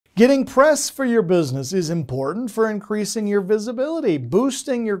Getting press for your business is important for increasing your visibility,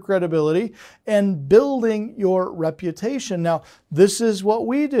 boosting your credibility, and building your reputation. Now, this is what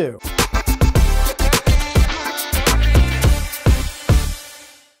we do.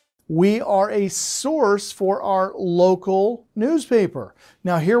 We are a source for our local newspaper.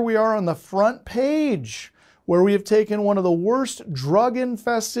 Now, here we are on the front page, where we have taken one of the worst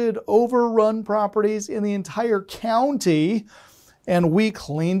drug-infested, overrun properties in the entire county, and we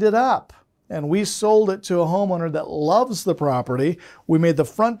cleaned it up. And we sold it to a homeowner that loves the property. We made the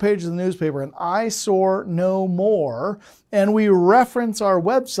front page of the newspaper an eyesore no more. And we reference our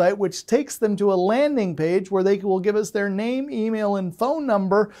website, which takes them to a landing page where they will give us their name, email, and phone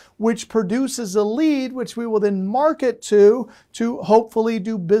number, which produces a lead, which we will then market to hopefully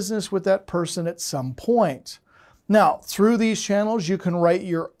do business with that person at some point. Now, through these channels, you can write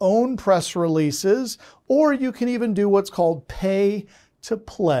your own press releases, or you can even do what's called pay to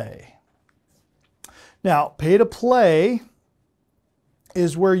play. Now, pay to play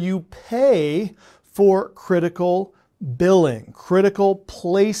is where you pay for critical billing, critical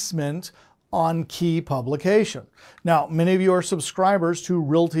placement on key publication. Now, many of you are subscribers to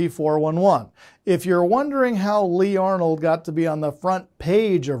Realty 411. If you're wondering how Lee Arnold got to be on the front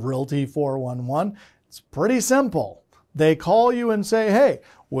page of Realty 411, it's pretty simple. They call you and say, hey,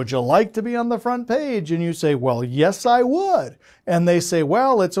 would you like to be on the front page? And you say, well, yes, I would. And they say,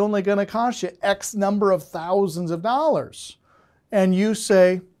 well, it's only going to cost you X number of thousands of dollars. And you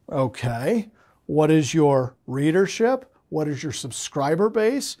say, okay, what is your readership? What is your subscriber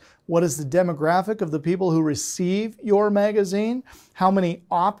base? What is the demographic of the people who receive your magazine? How many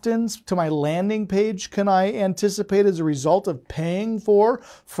opt-ins to my landing page can I anticipate as a result of paying for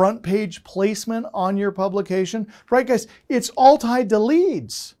front page placement on your publication? Right, guys, it's all tied to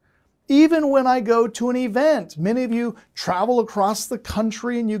leads. Even when I go to an event, many of you travel across the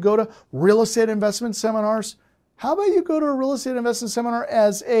country and you go to real estate investment seminars. How about you go to a real estate investment seminar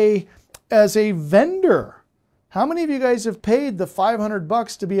as a vendor? How many of you guys have paid the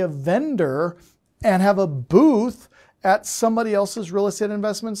 $500 to be a vendor and have a booth at somebody else's real estate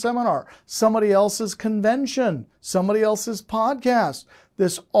investment seminar, somebody else's convention, somebody else's podcast?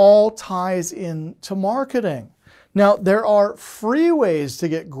 This all ties into marketing. Now, there are free ways to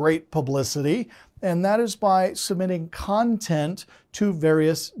get great publicity, and that is by submitting content to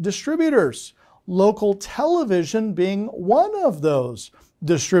various distributors, local television being one of those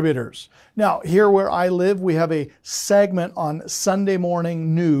distributors. Now, here where I live, we have a segment on Sunday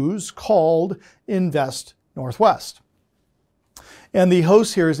morning news called Invest Northwest. And the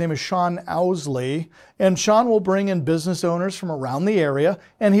host here, his name is Sean Owsley, and Sean will bring in business owners from around the area,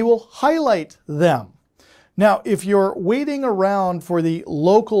 and he will highlight them. Now, if you're waiting around for the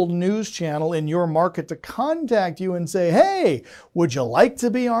local news channel in your market to contact you and say, hey, would you like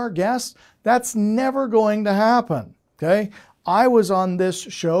to be our guest? That's never going to happen, okay? I was on this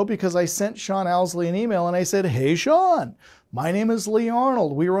show because I sent Sean Owsley an email and I said, hey, Sean, my name is Lee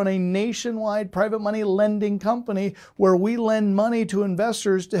Arnold. We run a nationwide private money lending company where we lend money to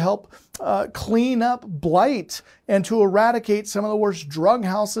investors to help clean up blight and to eradicate some of the worst drug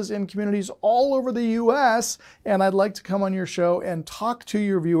houses in communities all over the U.S. And I'd like to come on your show and talk to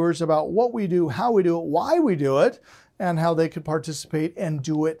your viewers about what we do, how we do it, why we do it, and how they could participate and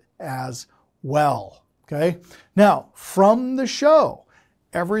do it as well. Okay. Now, from the show,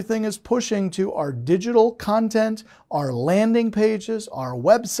 everything is pushing to our digital content, our landing pages, our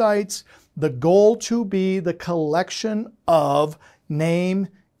websites, the goal to be the collection of name,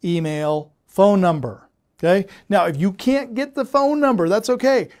 email, phone number. Okay. Now, if you can't get the phone number, that's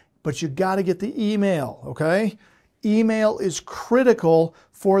okay, but you got to get the email. Okay. Email is critical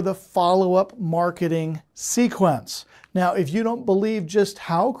for the follow-up marketing sequence. Now, if you don't believe just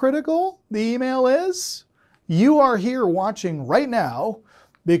how critical the email is, you are here watching right now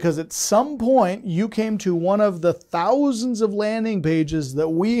because at some point you came to one of the thousands of landing pages that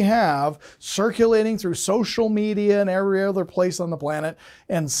we have circulating through social media and every other place on the planet,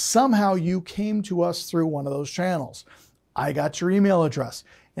 and somehow you came to us through one of those channels. I got your email address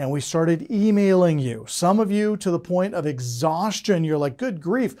and we started emailing you. Some of you to the point of exhaustion. You're like, good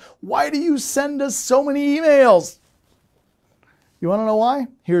grief, why do you send us so many emails? You want to know why?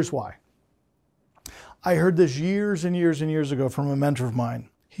 Here's why. I heard this years and years and years ago from a mentor of mine.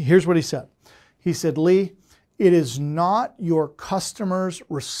 Here's what he said. He said, Lee, it is not your customer's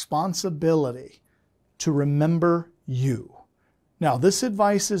responsibility to remember you. Now, this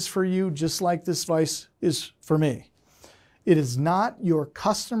advice is for you just like this advice is for me. It is not your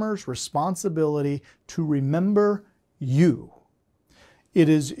customer's responsibility to remember you. It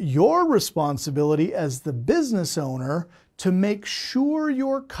is your responsibility as the business owner to make sure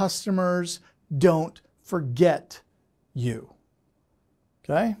your customers don't forget you.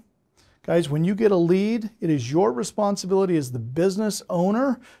 Okay? Guys, when you get a lead, it is your responsibility as the business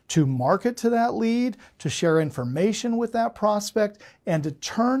owner to market to that lead, to share information with that prospect, and to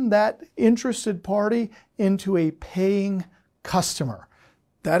turn that interested party into a paying customer.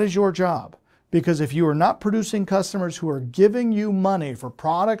 That is your job. Because if you are not producing customers who are giving you money for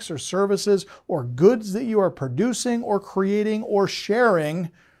products or services or goods that you are producing or creating or sharing,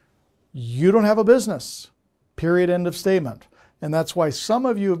 you don't have a business. Period. End of statement. And that's why some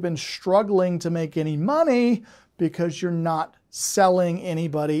of you have been struggling to make any money, because you're not selling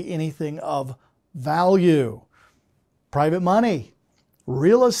anybody anything of value. Private money,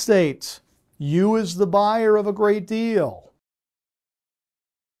 real estate, you as the buyer of a great deal.